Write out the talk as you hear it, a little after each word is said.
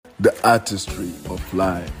The artistry of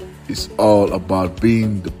life is all about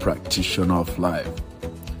being the practitioner of life.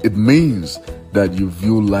 It means that you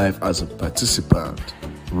view life as a participant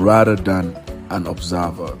rather than an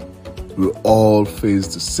observer. We all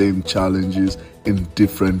face the same challenges in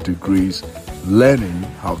different degrees. Learning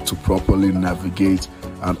how to properly navigate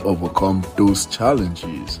and overcome those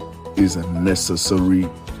challenges is a necessary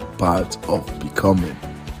part of becoming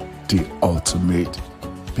the ultimate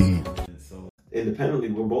being. Independently,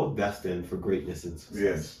 we're both destined for greatness and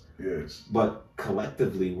success. Yes. But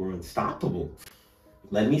collectively, we're unstoppable.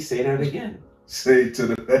 Let me say that again. Say it to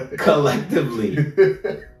the Collectively,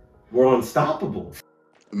 we're unstoppable.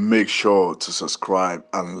 Make sure to subscribe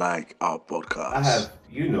and like our podcast.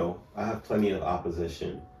 I have plenty of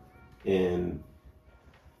opposition in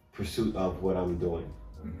pursuit of what I'm doing.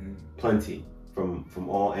 Mm-hmm. Plenty. From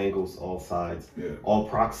all angles, all sides, all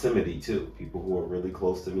proximity too. People who are really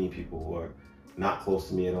close to me, people who are not close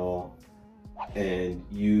to me at all. And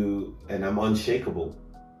I'm unshakable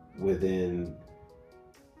within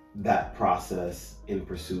that process in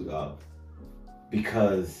pursuit of,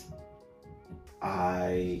 because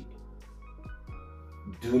I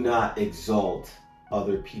do not exalt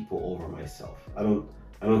other people over myself. I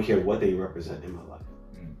don't care what they represent in my life.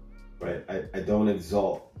 Right? I don't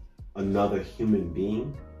exalt another human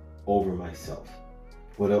being over myself.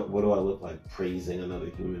 What do I look like praising another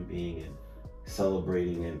human being and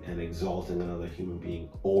celebrating and exalting another human being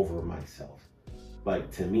over myself? Like,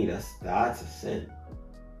 to me, that's a sin.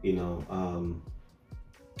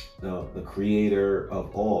 The creator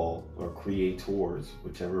of all, or creators,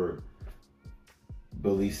 whichever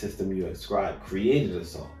belief system you ascribe, created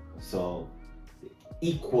us all. So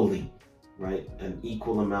equally, right? An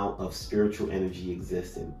equal amount of spiritual energy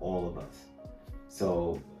exists in all of us.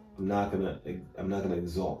 So I'm not gonna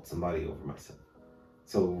exalt somebody over myself.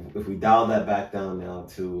 So if we dial that back down now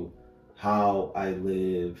to how I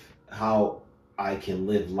can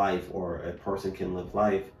live life, or a person can live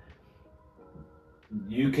life,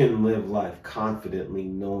 you can live life confidently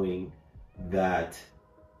knowing that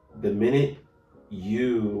the minute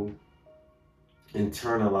you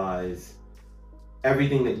internalize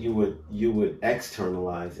everything that you would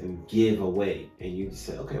externalize and give away, and you just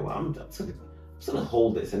say, okay, well, I'm just gonna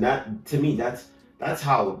hold this. And that, to me, that's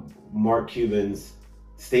how Mark Cuban's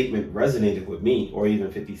statement resonated with me, or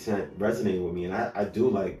even 50 Cent resonated with me. And I do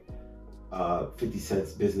like 50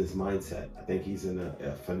 Cent's business mindset. I think he's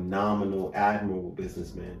a phenomenal, admirable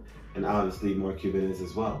businessman, and obviously Mark Cuban is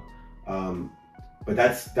as well. But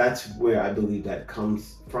that's where I believe that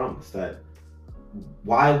comes from. Is that,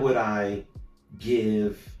 why would I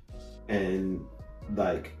give and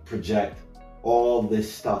project all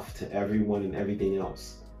this stuff to everyone and everything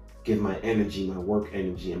else? Give my energy, my work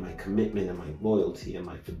energy, and my commitment, and my loyalty, and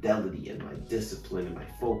my fidelity, and my discipline, and my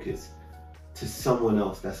focus to someone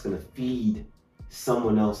else that's going to feed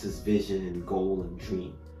someone else's vision and goal and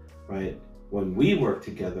dream, right? When we work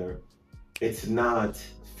together, it's not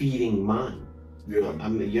feeding mine. You're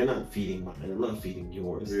not feeding mine. I'm not feeding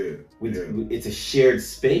yours. It's a shared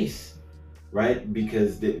space, right?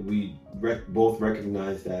 Because we both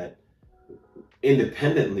recognize that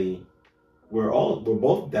independently, we're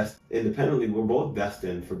both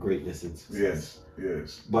destined for greatness and success.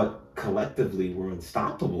 Yes. But collectively, we're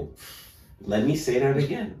unstoppable. Let me say that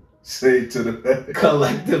again. Say it to the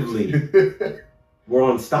collectively,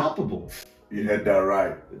 we're unstoppable. You had that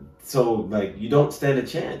right. So you don't stand a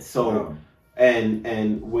chance. So no.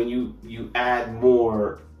 And when you add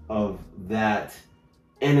more of that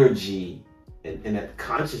energy and that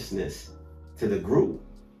consciousness to the group,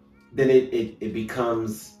 then it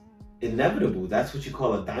becomes inevitable. That's what you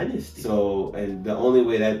call a dynasty. So, and the only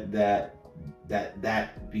way that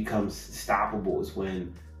becomes stoppable is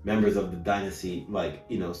when members of the dynasty,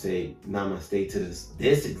 say namaste to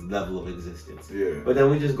this level of existence. But then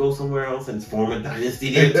we just go somewhere else and form a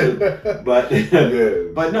dynasty there too. But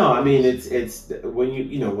but no, I mean, it's when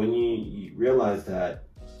you realize that,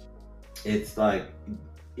 it's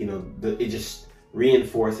it just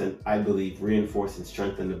reinforce and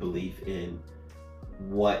strengthen the belief in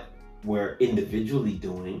what we're individually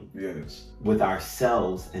doing with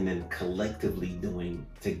ourselves, and then collectively doing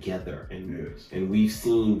together. And we've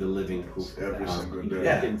seen the living proof every single day.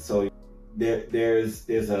 And so there's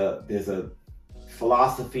a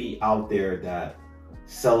philosophy out there that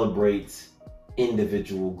celebrates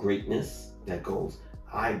individual greatness, that goes,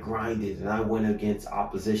 I grinded and I went against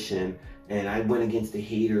opposition, and I went against the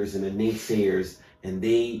haters and the naysayers, and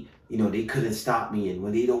they, you know, they couldn't stop me, and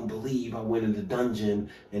when they don't believe, I went in the dungeon,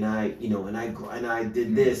 and I, you know, and I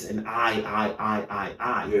did this, and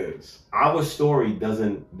I. Yes. Our story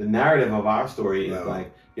doesn't. The narrative of our story is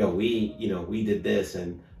like, yo, we, you know, we did this,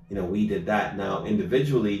 and you know, we did that. Now,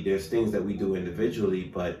 individually, there's things that we do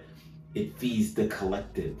individually, but it feeds the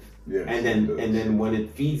collective. Yes, and then when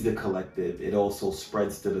it feeds the collective, it also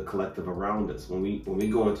spreads to the collective around us. When we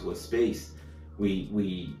go into a space,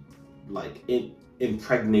 we like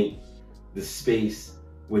impregnate the space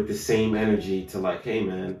with the same energy to like, hey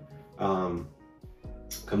man,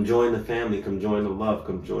 come join the family, come join the love,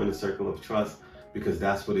 come join the circle of trust, because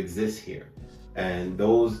that's what exists here. And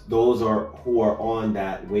those are who are on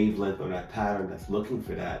that wavelength or that pattern that's looking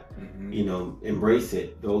for that, you know, embrace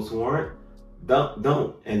it. Those who aren't,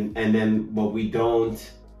 don't. And then, but we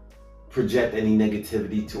don't project any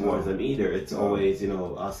negativity towards them either. It's always, you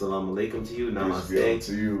know, assalamu alaikum to you, namaste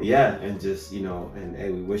to you. Yeah, and just, you know, and hey,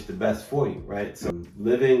 we wish the best for you, right? So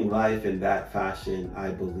living life in that fashion, I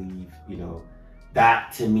believe, you know,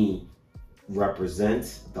 that to me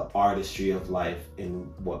represents the artistry of life in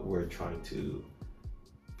what we're trying to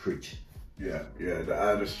preach. Yeah, the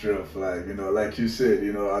artistry of life, you know, like you said,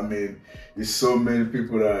 you know, I mean, there's so many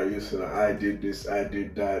people that are used to like, I did this, I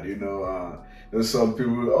did that, you know, there's some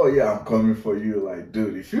people, oh yeah, I'm coming for you, like,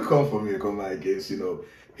 dude, if you come for me, come against, you know,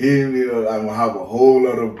 him, you know, I'm gonna have a whole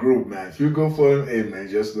lot of group, man. If you go for him, hey man,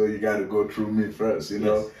 just know you gotta go through me first, you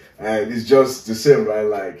know, and it's just the same, right?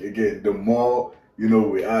 Like, again, the more, you know,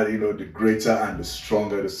 we are, you know, the greater and the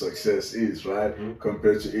stronger the success is, right?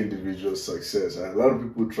 Compared to individual success. And a lot of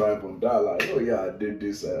people thrive on that, like, oh yeah, I did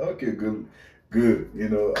this. Okay, good, you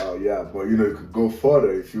know, yeah. But, you know, you could go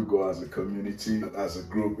further if you go as a community, as a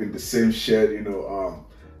group, in the same shared, you know,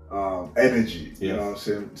 energy, you know what I'm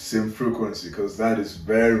saying? Same frequency, because that is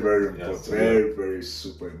very, very important. Very, very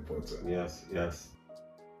super important. Yes.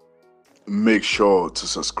 Make sure to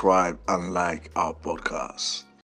subscribe and like our podcast.